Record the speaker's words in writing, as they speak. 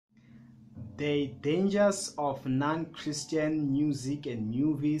The dangers of non-Christian music and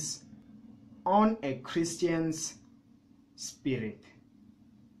movies on a Christian's spirit.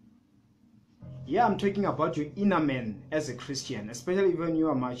 Yeah, I'm talking about your inner man as a Christian, especially when you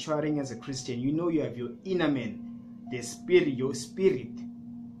are maturing as a Christian. You know you have your inner man, the spirit, your spirit.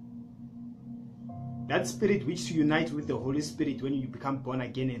 That spirit which unites with the Holy Spirit when you become born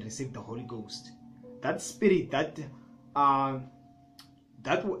again and receive the Holy Ghost. That spirit, that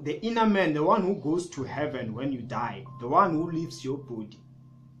the inner man, the one who goes to heaven when you die, the one who leaves your body,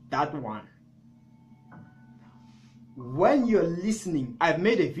 that one. When you're listening, I've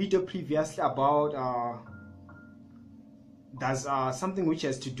made a video previously about there's something which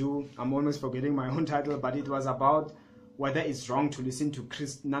has to do, I'm almost forgetting my own title, but it was about whether it's wrong to listen to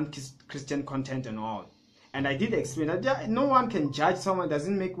non-Christian content and all. And I did explain that no one can judge someone,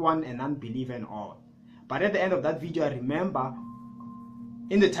 doesn't make one an unbeliever and all. But at the end of that video, I remember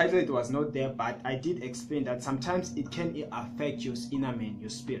in the title it was not there, but I did explain that sometimes it can affect your inner man, your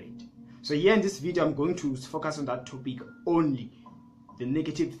spirit. So here in this video, I'm going to focus on that topic only, the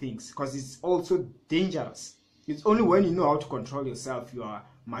negative things, because it's also dangerous. It's only when you know how to control yourself, you are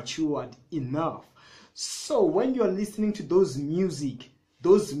matured enough. So when you're listening to those music,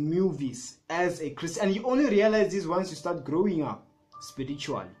 those movies as a Christian, and you only realize this once you start growing up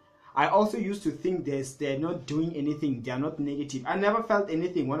spiritually. I also used to think they're not doing anything, they are not negative. I never felt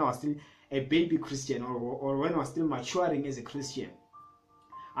anything when I was still a baby Christian or when I was still maturing as a Christian.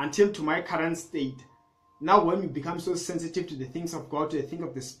 Until to my current state. Now when you become so sensitive to the things of God, to the things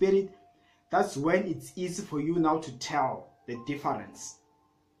of the Spirit, that's when it's easy for you now to tell the difference.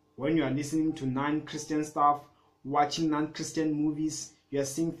 When you are listening to non-Christian stuff, watching non-Christian movies, you are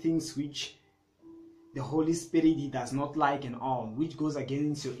seeing things which the Holy Spirit He does not like and all, which goes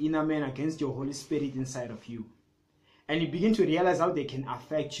against your inner man, against your Holy Spirit inside of you. And you begin to realize how they can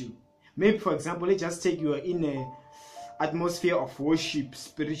affect you. Maybe, for example, let's just take you in a atmosphere of worship,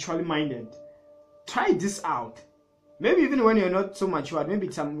 spiritually minded. Try this out. Maybe even when you're not so mature,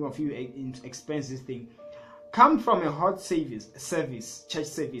 maybe some of you experience this thing. Come from a hot service, church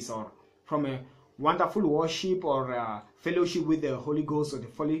service, or from a wonderful worship or fellowship with the Holy Ghost or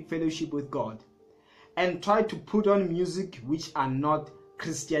the fellowship with God, and try to put on music which are not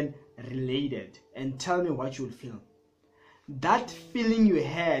Christian related, and tell me what you'll feel. That feeling you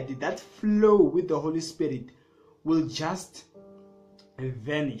had, that flow with the Holy Spirit will just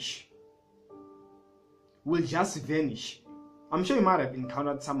vanish. Will just vanish. I'm sure you might have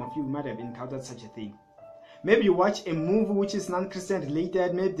encountered, some of you might have encountered such a thing. Maybe you watch a movie which is non-Christian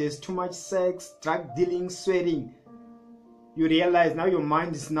related, maybe there's too much sex, drug dealing, swearing. You realize now your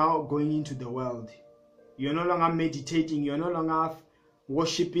mind is now going into the world. You're no longer meditating, you're no longer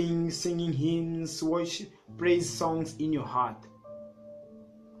worshiping, singing hymns, praise songs in your heart.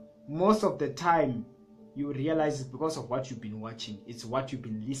 Most of the time, you realize it's because of what you've been watching. It's what you've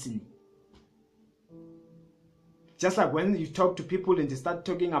been listening. Just like when you talk to people and they start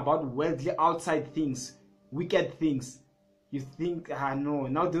talking about worldly outside things, wicked things, you think, no,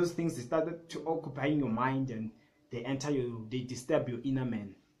 now those things, they started to occupy your mind and they enter you, they disturb your inner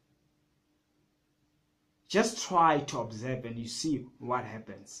man. Just try to observe and you see what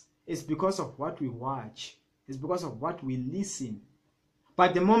happens. It's because of what we watch. It's because of what we listen.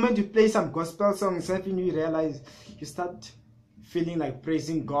 But the moment you play some gospel songs, something you realize, you start feeling like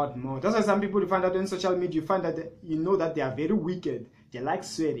praising God more. That's why some people, you find out on social media, you find that you know that they are very wicked. They like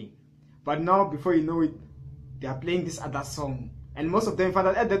swearing. But now, before you know it, they are playing this other song. And most of them find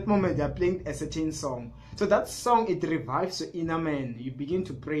out at that moment they are playing a certain song. So that song, it revives your inner man. You begin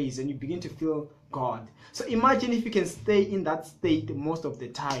to praise and you begin to feel God. So imagine if you can stay in that state most of the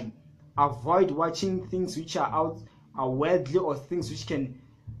time. Avoid watching things which are worldly or things which can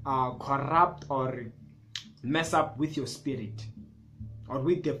corrupt or mess up with your spirit or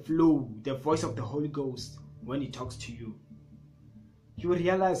with the flow, the voice of the Holy Ghost when He talks to you. You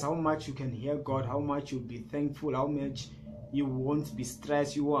realize how much you can hear God, how much you'll be thankful, how much you won't be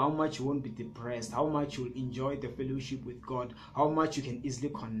stressed, how much you won't be depressed, how much you'll enjoy the fellowship with God, how much you can easily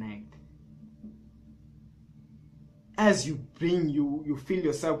connect. As you fill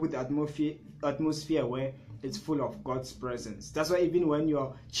yourself with the atmosphere where it's full of God's presence. That's why even when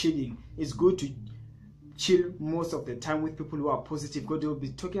you're chilling, it's good to chill most of the time with people who are positive, because they'll be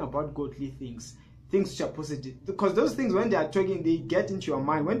talking about godly things which are positive. Because those things, when they are talking, they get into your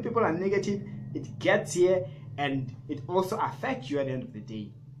mind. When people are negative, it gets here and it also affects you at the end of the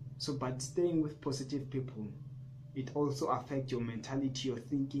day. So, but staying with positive people, it also affects your mentality, your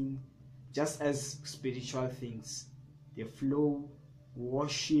thinking, just as spiritual things. The flow,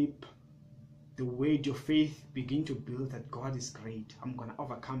 worship, the way your faith begin to build that God is great. I'm going to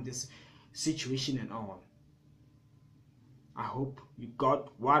overcome this. situation and all. I hope you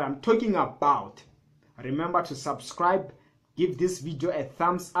got what I'm talking about. Remember to subscribe, give this video a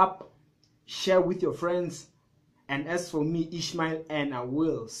thumbs up, share with your friends. And as for me, Ishmael, and I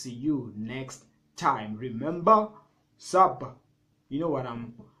will see you next time. Remember, you know what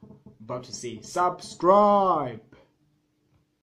I'm about to say. Subscribe.